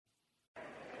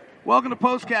Welcome to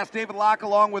Postcast. David Locke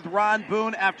along with Ron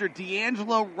Boone after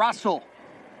D'Angelo Russell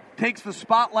takes the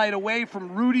spotlight away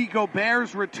from Rudy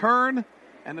Gobert's return,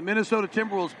 and the Minnesota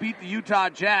Timberwolves beat the Utah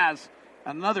Jazz.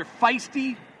 Another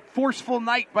feisty, forceful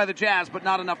night by the Jazz, but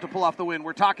not enough to pull off the win.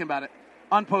 We're talking about it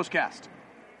on Postcast.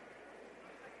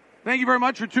 Thank you very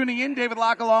much for tuning in. David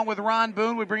Locke along with Ron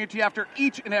Boone. We bring it to you after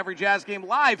each and every Jazz game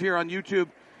live here on YouTube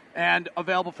and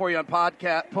available for you on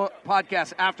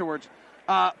podcast afterwards.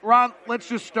 Ron, let's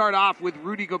just start off with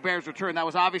Rudy Gobert's return. That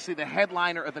was obviously the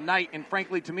headliner of the night, and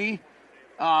frankly, to me,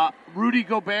 Rudy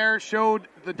Gobert showed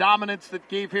the dominance that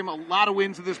gave him a lot of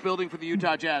wins in this building for the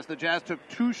Utah Jazz. The Jazz took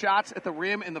 2 shots at the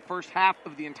rim in the first half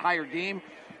of the entire game.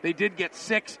 They did get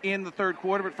 6 in the third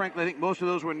quarter, but frankly, I think most of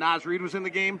those were when Naz Reid was in the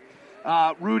game.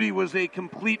 Rudy was a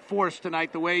complete force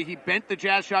tonight, the way he bent the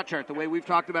Jazz shot chart, the way we've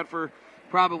talked about for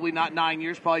probably not 9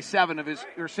 years, probably 6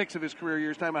 of his career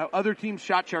years, talking about how other teams'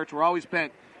 shot charts were always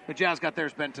bent. The Jazz got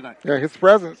theirs bent tonight. Yeah, his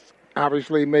presence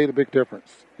obviously made a big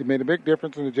difference. It made a big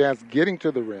difference in the Jazz getting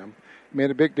to the rim. It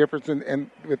made a big difference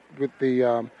with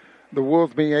the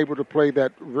Wolves being able to play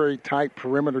that very tight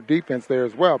perimeter defense there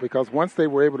as well, because once they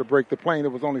were able to break the plane,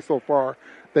 it was only so far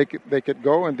they could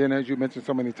go. And then, as you mentioned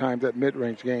so many times, that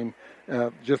mid-range game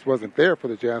just wasn't there for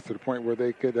the Jazz to the point where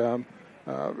they could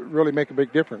really make a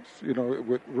big difference,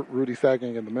 with Rudy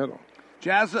sagging in the middle.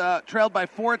 Jazz trailed by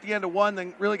 4 at the end of 1,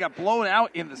 then really got blown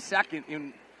out in the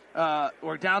second,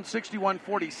 or down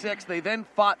 61-46. They then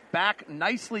fought back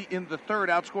nicely in the third,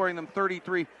 outscoring them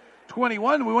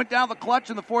 33-21. We went down the clutch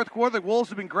in the fourth quarter. The Wolves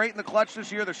have been great in the clutch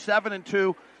this year. They're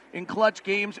 7-2 in clutch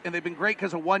games, and they've been great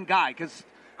because of one guy, because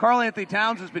Karl-Anthony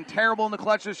Towns has been terrible in the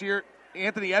clutch this year.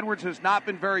 Anthony Edwards has not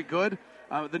been very good.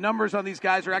 The numbers on these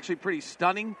guys are actually pretty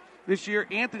stunning this year.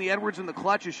 Anthony Edwards in the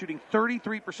clutch is shooting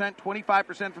 33%,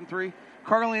 25% from 3.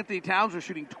 Karl-Anthony Towns was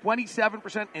shooting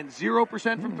 27% and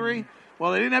 0% from 3.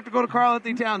 Well, they didn't have to go to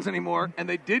Karl-Anthony Towns anymore, and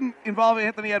they didn't involve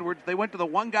Anthony Edwards. They went to the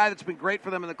one guy that's been great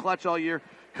for them in the clutch all year.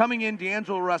 Coming in,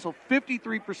 D'Angelo Russell,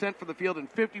 53% from the field and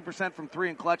 50% from 3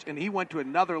 in clutch, and he went to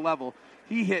another level.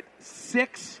 He hit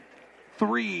 6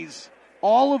 threes,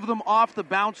 all of them off the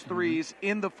bounce threes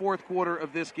in the fourth quarter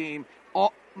of this game.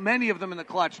 Many of them in the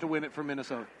clutch to win it for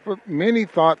Minnesota. But many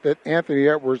thought that Anthony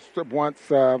Edwards he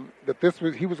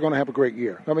was going to have a great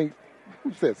year. I mean,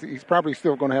 who says he's probably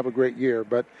still going to have a great year,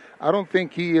 but I don't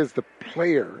think he is the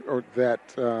player that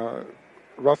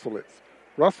Russell is.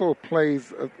 Russell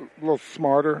plays a little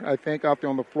smarter, I think, out there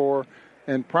on the floor,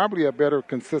 and probably a better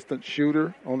consistent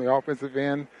shooter on the offensive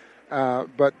end.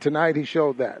 But tonight he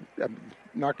showed that,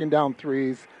 knocking down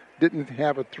threes. Didn't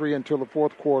have a 3 until the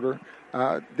fourth quarter.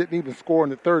 Didn't even score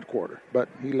in the third quarter, but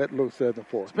he let loose in the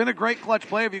fourth. It's been a great clutch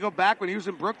play. If you go back when he was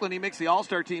in Brooklyn, he makes the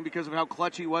All-Star team because of how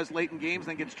clutch he was late in games,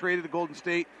 then gets traded to Golden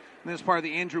State. And then as part of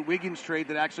the Andrew Wiggins trade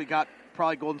that actually got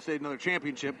probably Golden State another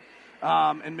championship.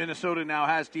 And Minnesota now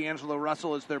has D'Angelo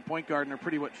Russell as their point guard, and are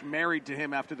pretty much married to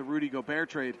him after the Rudy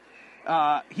Gobert trade.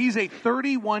 He's a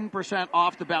 31%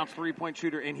 off-the-bounce three-point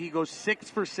shooter, and he goes 6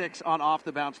 for 6 on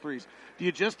off-the-bounce threes. Do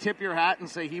you just tip your hat and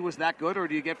say he was that good, or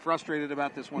do you get frustrated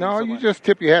about this one? No, you just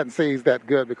tip your hat and say he's that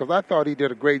good, because I thought he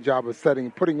did a great job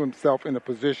of putting himself in a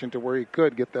position to where he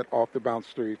could get that off-the-bounce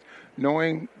threes,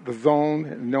 knowing the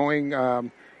zone, knowing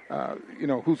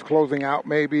who's closing out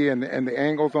maybe, and the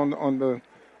angles on the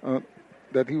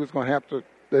that he was going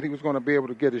to be able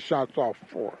to get his shots off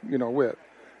for, with.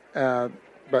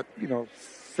 But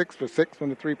 6 for 6 from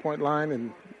the three-point line,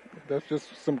 and that's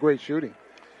just some great shooting.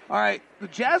 All right, the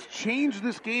Jazz changed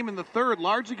this game in the third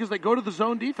largely because they go to the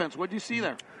zone defense. What do you see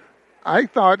there? I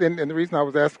thought, and the reason I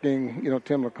was asking,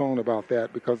 Tim LaComb about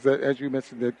that, because as you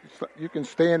mentioned, that you can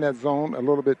stay in that zone a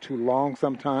little bit too long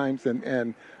sometimes,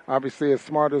 and obviously as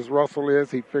smart as Russell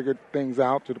is, he figured things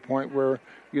out to the point where,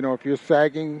 if you're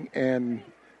sagging and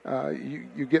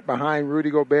you get behind Rudy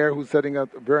Gobert, who's setting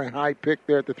up a very high pick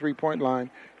there at the three-point line,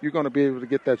 you're going to be able to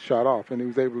get that shot off, and he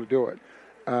was able to do it.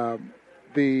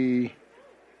 The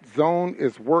zone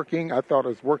is working. I thought it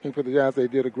was working for the Jazz. They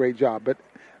did a great job, but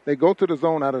they go to the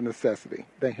zone out of necessity.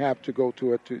 They have to go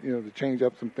to it to change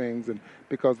up some things, and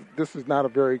because this is not a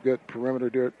very good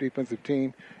perimeter defensive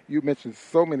team. You mentioned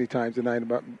so many times tonight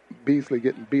about Beasley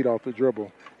getting beat off the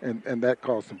dribble, and that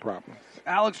caused some problems.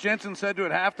 Alex Jensen said to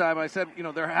it at halftime, I said,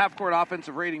 their half-court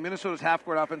offensive rating, Minnesota's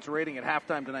half-court offensive rating at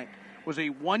halftime tonight was a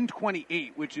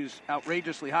 128, which is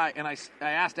outrageously high. And I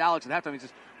asked Alex at halftime, he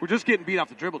says, we're just getting beat off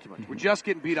the dribble too much. We're just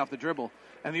getting beat off the dribble.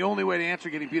 And the only way to answer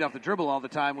getting beat off the dribble all the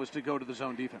time was to go to the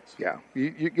zone defense. Yeah,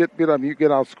 you get beat up, you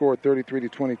get outscored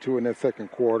 33-22 in that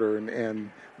second quarter, and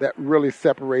that really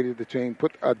separated the team,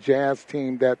 put a Jazz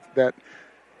team that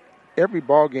every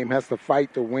ball game has to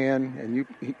fight to win, and you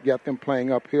get them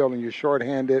playing uphill and you're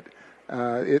shorthanded,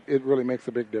 it really makes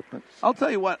a big difference. I'll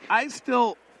tell you what, I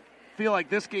still feel like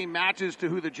this game matches to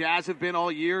who the Jazz have been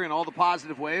all year in all the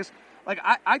positive ways. Like,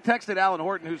 I texted Alan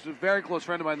Horton, who's a very close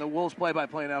friend of mine, the Wolves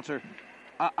play-by-play announcer.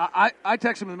 I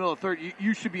texted him in the middle of the third,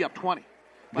 you should be up 20.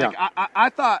 Like, yeah. I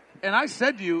thought, and I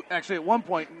said to you, actually, at one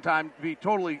point in time, to be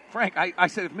totally frank, I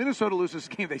said, if Minnesota loses this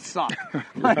game, they suck.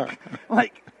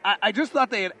 I just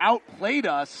thought they had outplayed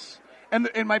us. And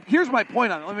here's my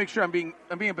point on it. Let me make sure I'm being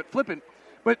a bit flippant.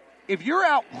 But if you're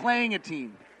outplaying a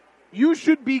team, you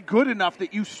should be good enough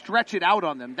that you stretch it out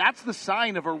on them. That's the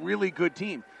sign of a really good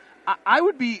team.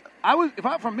 If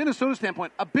I'm from Minnesota's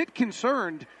standpoint, a bit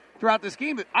concerned throughout this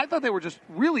game. I thought they were just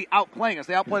really outplaying us.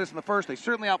 They outplayed us in the first. They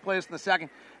certainly outplayed us in the second.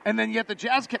 And then yet the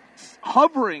Jazz kept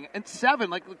hovering at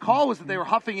 7. Like, the call was that they were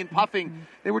huffing and puffing.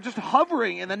 They were just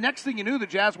hovering. And the next thing you knew, the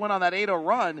Jazz went on that 8-0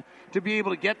 run to be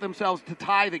able to get themselves to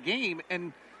tie the game.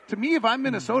 And to me, if I'm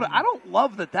Minnesota, I don't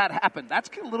love that happened. That's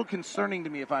a little concerning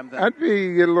to me if I'm them. I'd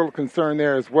be a little concerned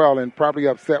there as well, and probably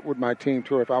upset with my team,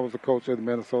 too, if I was the coach of the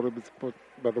Minnesota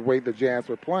by the way the Jazz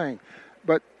were playing.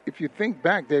 But if you think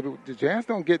back, David, the Jazz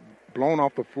don't get blown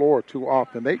off the floor too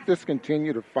often. They just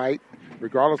continue to fight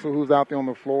regardless of who's out there on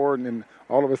the floor, and then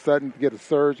all of a sudden get a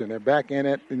surge and they're back in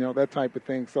it, that type of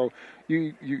thing. So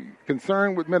you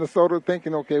concerned with Minnesota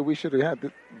thinking, okay, we should have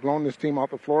blown this team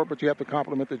off the floor, but you have to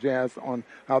compliment the Jazz on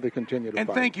how they continue to fight.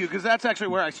 And thank you, because that's actually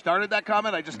where I started that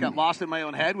comment. I just got lost in my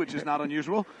own head, which is not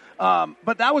unusual.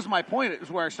 But that was my point. It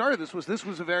was where I started. This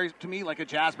was a very, to me, like a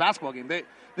Jazz basketball game.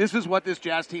 This is what this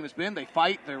Jazz team has been. They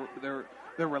fight.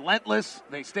 They're relentless.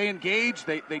 They stay engaged.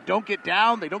 They don't get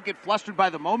down. They don't get flustered by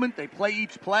the moment. They play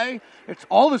each play. It's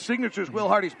all the signatures Will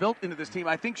Hardy's built into this team,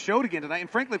 I think, showed again tonight. And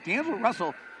frankly, if D'Angelo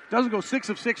Russell doesn't go 6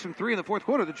 of 6 from 3 in the fourth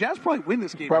quarter, the Jazz probably win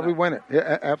this game. Probably win it.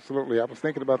 Yeah, absolutely. I was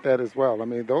thinking about that as well. I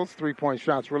mean, those 3-point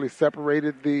shots really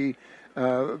separated they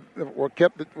did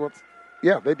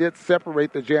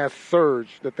separate the Jazz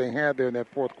surge that they had there in that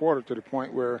fourth quarter to the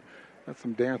point where that's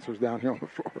some dancers down here on the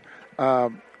floor.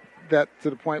 To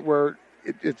the point where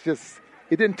it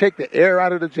didn't take the air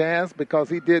out of the Jazz, because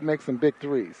he did make some big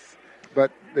threes,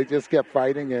 but they just kept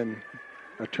fighting. And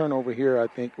a turnover here, I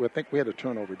think we had a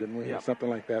turnover, didn't we? Yeah. Or something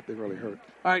like that really hurt.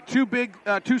 All right, two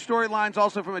storylines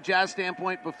also from a Jazz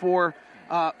standpoint before.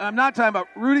 I'm not talking about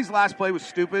Rudy's last play was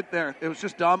stupid. It was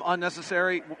just dumb,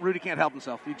 unnecessary. Rudy can't help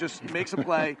himself. He just makes a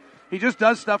play. He just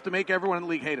does stuff to make everyone in the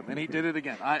league hate him, and he did it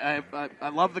again. I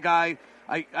love the guy.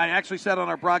 I actually said on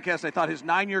our broadcast I thought his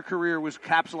 9-year career was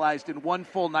capsulized in one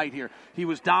full night here. He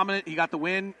was dominant. He got the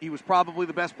win. He was probably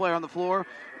the best player on the floor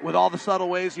with all the subtle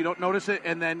ways. You don't notice it.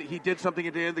 And then he did something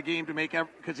at the end of the game to make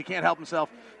because he can't help himself,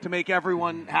 to make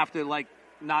everyone have to,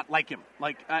 not like him.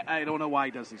 I don't know why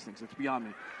he does these things. It's beyond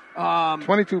me.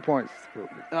 22 points.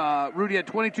 Rudy had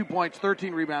 22 points,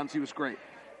 13 rebounds. He was great.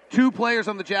 Two players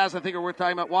on the Jazz I think are worth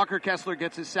talking about. Walker Kessler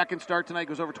gets his second start tonight,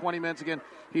 goes over 20 minutes again.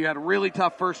 He had a really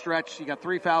tough first stretch. He got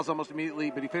 3 fouls almost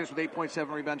immediately, but he finished with 8.7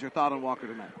 rebounds. Your thought on Walker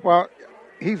tonight? Well,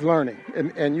 he's learning,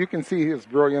 and you can see his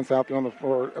brilliance out there on the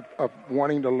floor of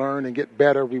wanting to learn and get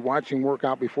better. We watch him work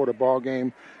out before the ball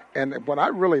game. And what I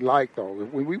really like, though,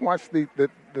 when we watch the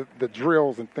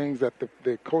drills and things that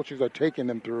the coaches are taking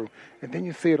them through, and then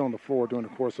you see it on the floor during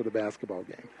the course of the basketball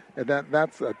game. And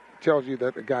that's tells you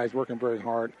that the guy's working very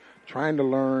hard, trying to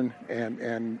learn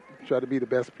and try to be the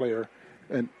best player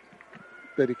and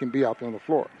that he can be out there on the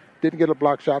floor. Didn't get a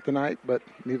block shot tonight, but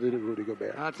neither did Rudy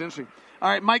Gobert. That's interesting. All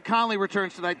right, Mike Conley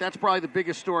returns tonight. That's probably the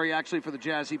biggest story, actually, for the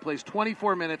Jazz. He plays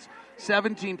 24 minutes,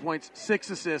 17 points,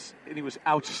 6 assists, and he was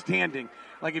outstanding.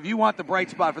 If you want the bright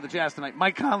spot for the Jazz tonight,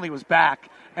 Mike Conley was back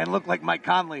and looked like Mike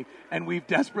Conley, and we've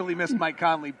desperately missed Mike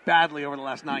Conley badly over the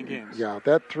last 9 games. Yeah,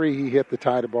 that 3 he hit to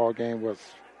tie the ball game was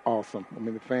awesome. I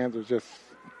mean, the fans are just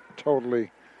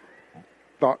totally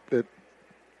thought that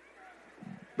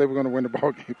they were going to win the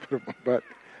ball game, but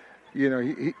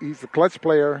he's a clutch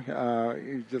player.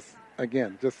 He's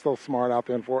just so smart out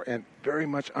there on the floor and very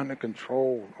much under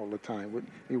control all the time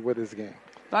with his game.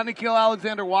 Thought Nickeil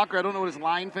Alexander-Walker, I don't know what his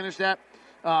line finished at,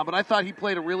 but I thought he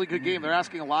played a really good game. They're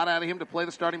asking a lot out of him to play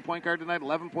the starting point guard tonight.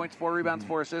 11 points, 4 rebounds,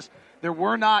 4 assists. There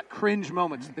were not cringe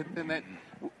moments. And that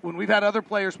when we've had other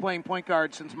players playing point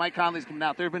guard since Mike Conley's come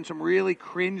out, there have been some really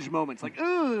cringe moments,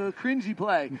 cringy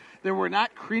play. There were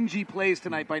not cringy plays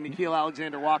tonight by Nickeil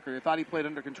Alexander-Walker. I thought he played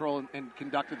under control and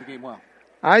conducted the game well.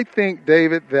 I think,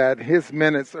 David, that his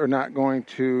minutes are not going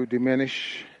to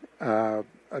diminish. I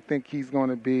think he's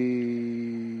going to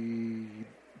be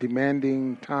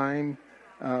demanding time.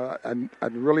 I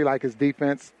really like his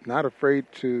defense, not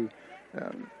afraid to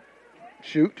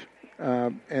shoot.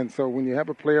 And so when you have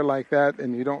a player like that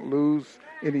and you don't lose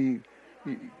any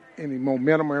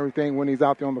momentum or everything when he's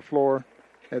out there on the floor,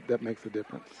 that makes a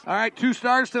difference. All right, 2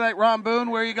 stars tonight, Ron Boone.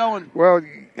 Where are you going? Well,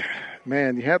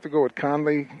 man, you have to go with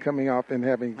Conley coming off and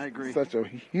having such a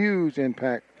huge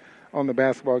impact on the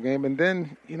basketball game. And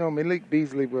then, Malik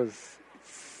Beasley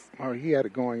he had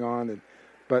it going on,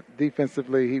 but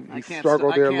defensively he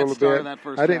struggled there a little bit.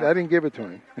 I didn't give it to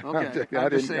him. Okay, I'm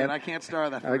just saying I can't star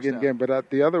that first. I didn't give him, but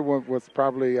the other one was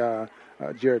probably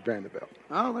Jared Vanderbilt.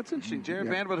 Oh, that's interesting. Jared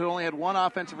Vanderbilt, who only had 1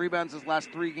 offensive rebound his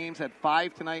last 3 games, had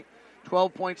 5 tonight,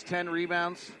 12 points, 10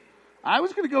 rebounds. I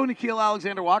was going to go Nickeil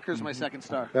Alexander-Walker as my second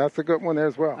star. That's a good one there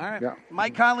as well. All right. Yeah.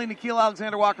 Mike Conley, Nickeil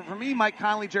Alexander-Walker for me. Mike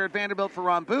Conley, Jared Vanderbilt for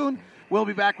Ron Boone. We'll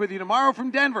be back with you tomorrow from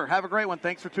Denver. Have a great one.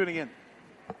 Thanks for tuning in.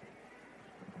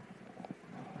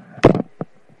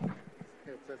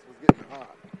 Headset was getting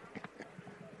hot.